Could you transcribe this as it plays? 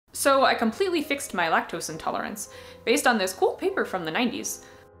So I completely fixed my lactose intolerance based on this cool paper from the 90s.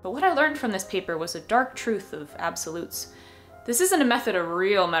 But what I learned from this paper was a dark truth of absolutes. This isn't a method a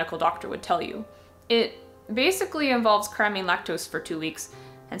real medical doctor would tell you. It basically involves cramming lactose for 2 weeks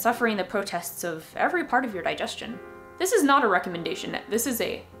and suffering the protests of every part of your digestion. This is not a recommendation, this is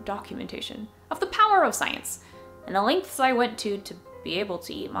a documentation of the power of science and the lengths I went to be able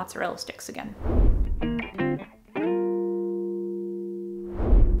to eat mozzarella sticks again.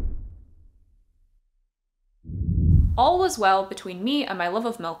 All was well between me and my love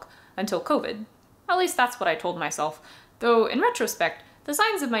of milk until COVID. At least that's what I told myself, though in retrospect, the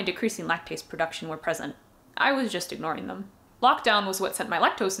signs of my decreasing lactase production were present. I was just ignoring them. Lockdown was what sent my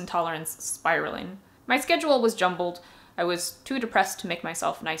lactose intolerance spiraling. My schedule was jumbled, I was too depressed to make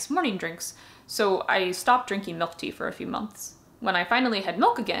myself nice morning drinks, so I stopped drinking milk tea for a few months. When I finally had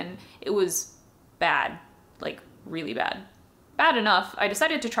milk again, it was bad. Like, really bad. Bad enough, I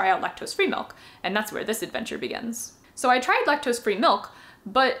decided to try out lactose-free milk, and that's where this adventure begins. So I tried lactose-free milk,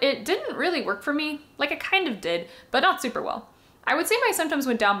 but it didn't really work for me. Like, it kind of did, but not super well. I would say my symptoms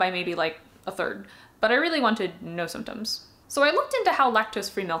went down by maybe like a third, but I really wanted no symptoms. So I looked into how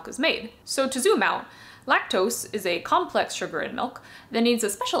lactose-free milk is made. So to zoom out, lactose is a complex sugar in milk that needs a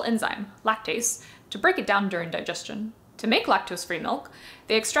special enzyme, lactase, to break it down during digestion. To make lactose-free milk,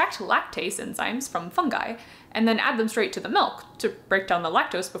 they extract lactase enzymes from fungi and then add them straight to the milk to break down the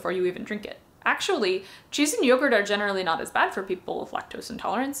lactose before you even drink it. Actually, cheese and yogurt are generally not as bad for people with lactose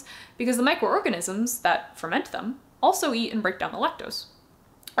intolerance because the microorganisms that ferment them also eat and break down the lactose.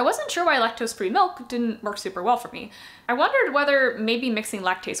 I wasn't sure why lactose-free milk didn't work super well for me. I wondered whether maybe mixing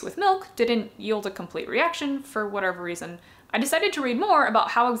lactase with milk didn't yield a complete reaction for whatever reason. I decided to read more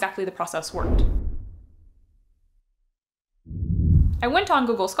about how exactly the process worked. I went on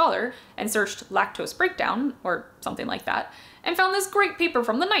Google Scholar and searched lactose breakdown, or something like that, and found this great paper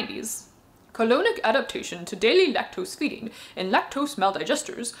from the 90s. Colonic adaptation to daily lactose feeding in lactose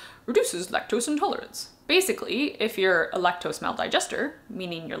maldigesters reduces lactose intolerance. Basically, if you're a lactose maldigester,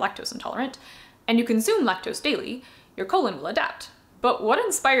 meaning you're lactose intolerant, and you consume lactose daily, your colon will adapt. But what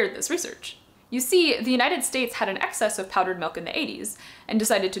inspired this research? You see, the United States had an excess of powdered milk in the 80s and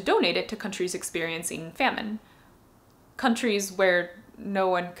decided to donate it to countries experiencing famine. Countries where no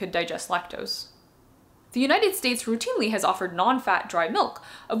one could digest lactose. The United States routinely has offered non-fat dry milk,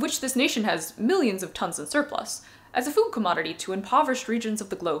 of which this nation has millions of tons in surplus, as a food commodity to impoverished regions of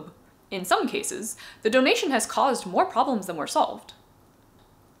the globe. In some cases, the donation has caused more problems than were solved.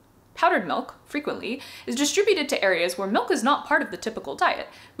 Powdered milk, frequently, is distributed to areas where milk is not part of the typical diet,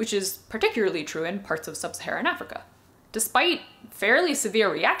 which is particularly true in parts of sub-Saharan Africa. Despite fairly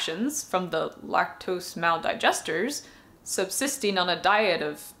severe reactions from the lactose maldigesters subsisting on a diet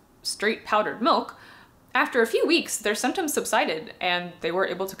of straight powdered milk, after a few weeks, their symptoms subsided and they were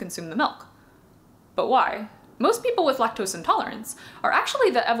able to consume the milk. But why? Most people with lactose intolerance are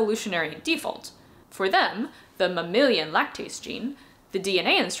actually the evolutionary default. For them, the mammalian lactase gene, the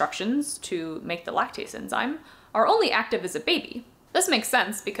DNA instructions to make the lactase enzyme, are only active as a baby. This makes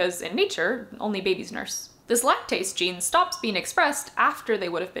sense because in nature, only babies nurse. This lactase gene stops being expressed after they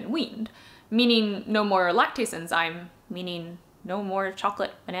would have been weaned, meaning no more lactase enzyme, meaning no more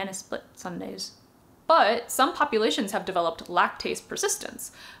chocolate banana split sundaes. But some populations have developed lactase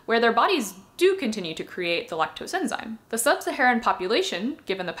persistence, where their bodies do continue to create the lactose enzyme. The sub-Saharan population,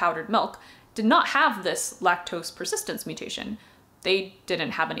 given the powdered milk, did not have this lactose persistence mutation. They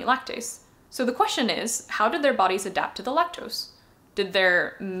didn't have any lactase. So the question is, how did their bodies adapt to the lactose? Did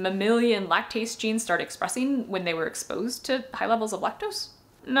their mammalian lactase gene start expressing when they were exposed to high levels of lactose?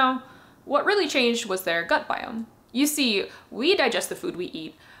 No. What really changed was their gut biome. You see, we digest the food we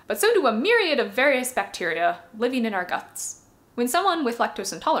eat, but so do a myriad of various bacteria living in our guts. When someone with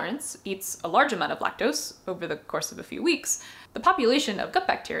lactose intolerance eats a large amount of lactose over the course of a few weeks, the population of gut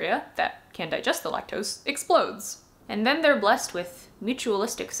bacteria that can digest the lactose explodes. And then they're blessed with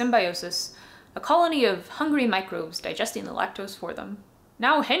mutualistic symbiosis, a colony of hungry microbes digesting the lactose for them.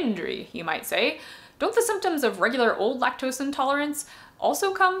 Now Hendry, you might say, don't the symptoms of regular old lactose intolerance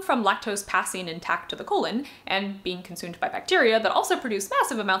also come from lactose passing intact to the colon and being consumed by bacteria that also produce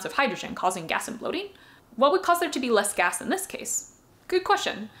massive amounts of hydrogen, causing gas and bloating? What would cause there to be less gas in this case? Good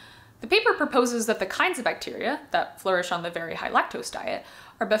question. The paper proposes that the kinds of bacteria that flourish on the very high lactose diet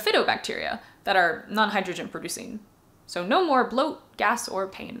are bifidobacteria that are non-hydrogen producing. So no more bloat, gas, or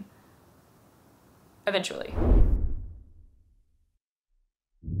pain. Eventually.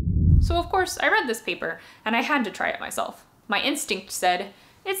 So of course, I read this paper and I had to try it myself. My instinct said,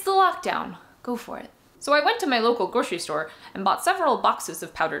 it's the lockdown, go for it. So I went to my local grocery store and bought several boxes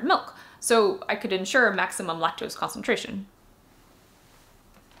of powdered milk so I could ensure maximum lactose concentration.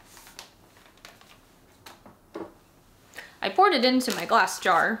 I poured it into my glass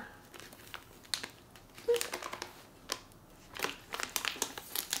jar.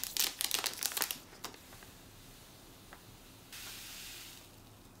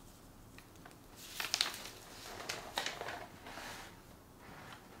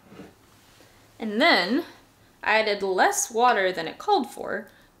 And then I added less water than it called for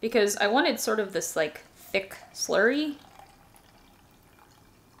because I wanted sort of this like thick slurry.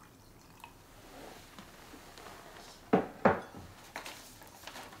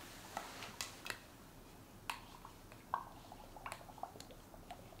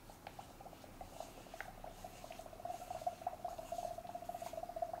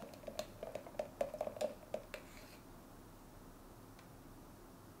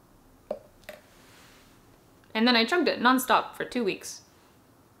 And then I chugged it nonstop for 2 weeks.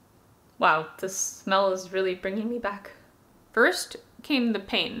 Wow, the smell is really bringing me back. First came the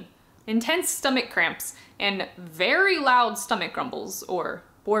pain, intense stomach cramps, and very loud stomach grumbles, or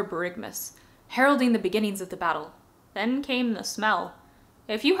borborygmus, heralding the beginnings of the battle. Then came the smell.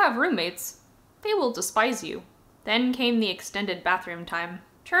 If you have roommates, they will despise you. Then came the extended bathroom time.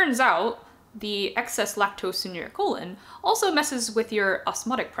 Turns out, the excess lactose in your colon also messes with your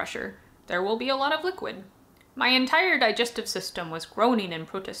osmotic pressure. There will be a lot of liquid. My entire digestive system was groaning in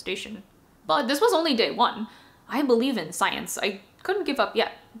protestation. But this was only day 1. I believe in science. I couldn't give up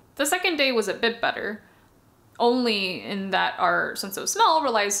yet. The second day was a bit better, only in that our sense of smell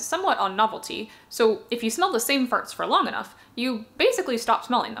relies somewhat on novelty, so if you smell the same farts for long enough, you basically stop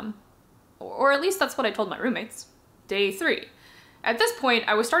smelling them. Or at least that's what I told my roommates. Day 3. At this point,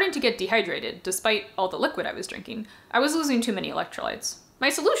 I was starting to get dehydrated, despite all the liquid I was drinking. I was losing too many electrolytes. My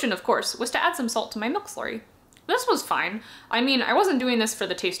solution, of course, was to add some salt to my milk slurry. This was fine. I mean, I wasn't doing this for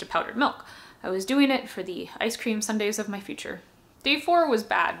the taste of powdered milk. I was doing it for the ice cream sundaes of my future. Day 4 was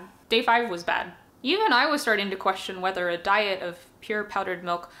bad. Day 5 was bad. Even I was starting to question whether a diet of pure powdered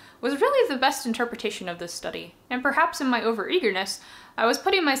milk was really the best interpretation of this study. And perhaps in my overeagerness, I was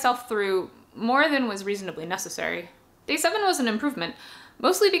putting myself through more than was reasonably necessary. Day 7 was an improvement,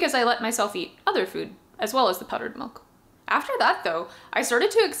 mostly because I let myself eat other food, as well as the powdered milk. After that, though, I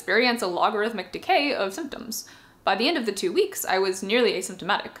started to experience a logarithmic decay of symptoms. By the end of the 2 weeks, I was nearly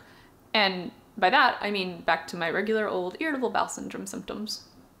asymptomatic. And by that, I mean back to my regular old irritable bowel syndrome symptoms.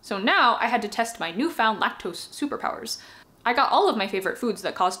 So now I had to test my newfound lactose superpowers. I got all of my favorite foods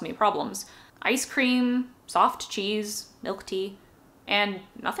that caused me problems. Ice cream, soft cheese, milk tea, and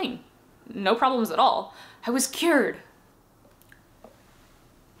nothing. No problems at all. I was cured.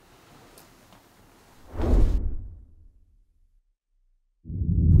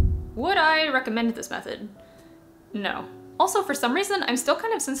 Would I recommend this method? No. Also, for some reason, I'm still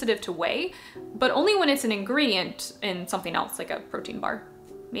kind of sensitive to whey, but only when it's an ingredient in something else, like a protein bar.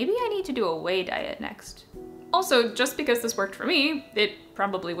 Maybe I need to do a whey diet next. Also, just because this worked for me, it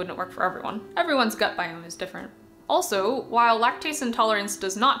probably wouldn't work for everyone. Everyone's gut biome is different. Also, while lactase intolerance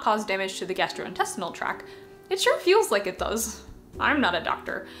does not cause damage to the gastrointestinal tract, it sure feels like it does. I'm not a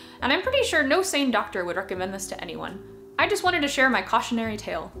doctor, and I'm pretty sure no sane doctor would recommend this to anyone. I just wanted to share my cautionary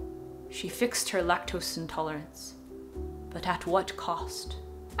tale. She fixed her lactose intolerance. But at what cost?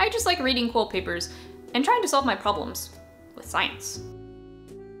 I just like reading cool papers and trying to solve my problems with science.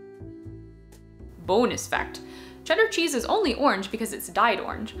 Bonus fact: cheddar cheese is only orange because it's dyed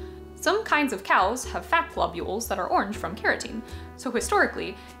orange. Some kinds of cows have fat globules that are orange from keratin, so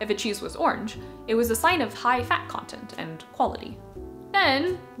historically, if a cheese was orange, it was a sign of high fat content and quality.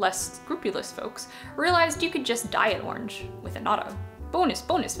 Then, less scrupulous folks realized you could just dye it orange with annatto.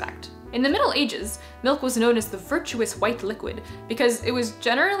 Bonus fact. In the Middle Ages, milk was known as the Virtuous White Liquor because it was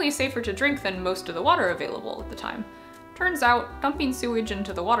generally safer to drink than most of the water available at the time. Turns out, dumping sewage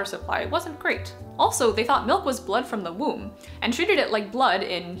into the water supply wasn't great. Also, they thought milk was blood from the womb, and treated it like blood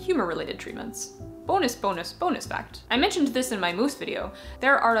in humor-related treatments. Bonus fact. I mentioned this in my moose video.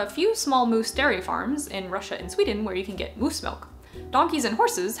 There are a few small moose dairy farms in Russia and Sweden where you can get moose milk. Donkeys and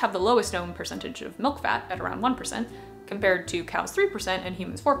horses have the lowest known percentage of milk fat at around 1%, compared to cows 3% and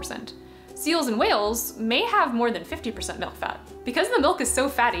humans 4%. Seals and whales may have more than 50% milk fat. Because the milk is so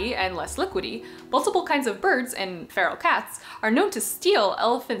fatty and less liquidy, multiple kinds of birds and feral cats are known to steal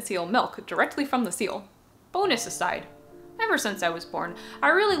elephant seal milk directly from the seal. Bonus aside, ever since I was born, I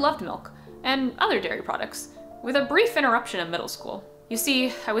really loved milk, and other dairy products, with a brief interruption in middle school. You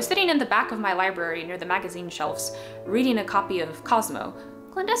see, I was sitting in the back of my library near the magazine shelves, reading a copy of Cosmo,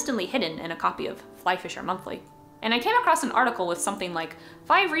 clandestinely hidden in a copy of Fly Fisher Monthly. And I came across an article with something like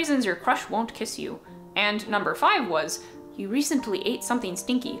 5 reasons your crush won't kiss you. And number 5 was, you recently ate something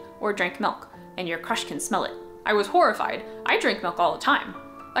stinky or drank milk, and your crush can smell it. I was horrified. I drink milk all the time.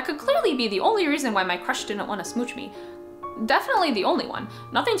 That could clearly be the only reason why my crush didn't want to smooch me. definitely the only one.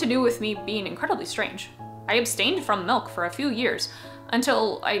 Nothing to do with me being incredibly strange. I abstained from milk for a few years,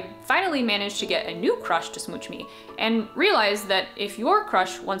 until I finally managed to get a new crush to smooch me, and realized that if your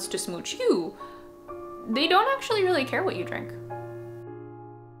crush wants to smooch you, they don't actually really care what you drink.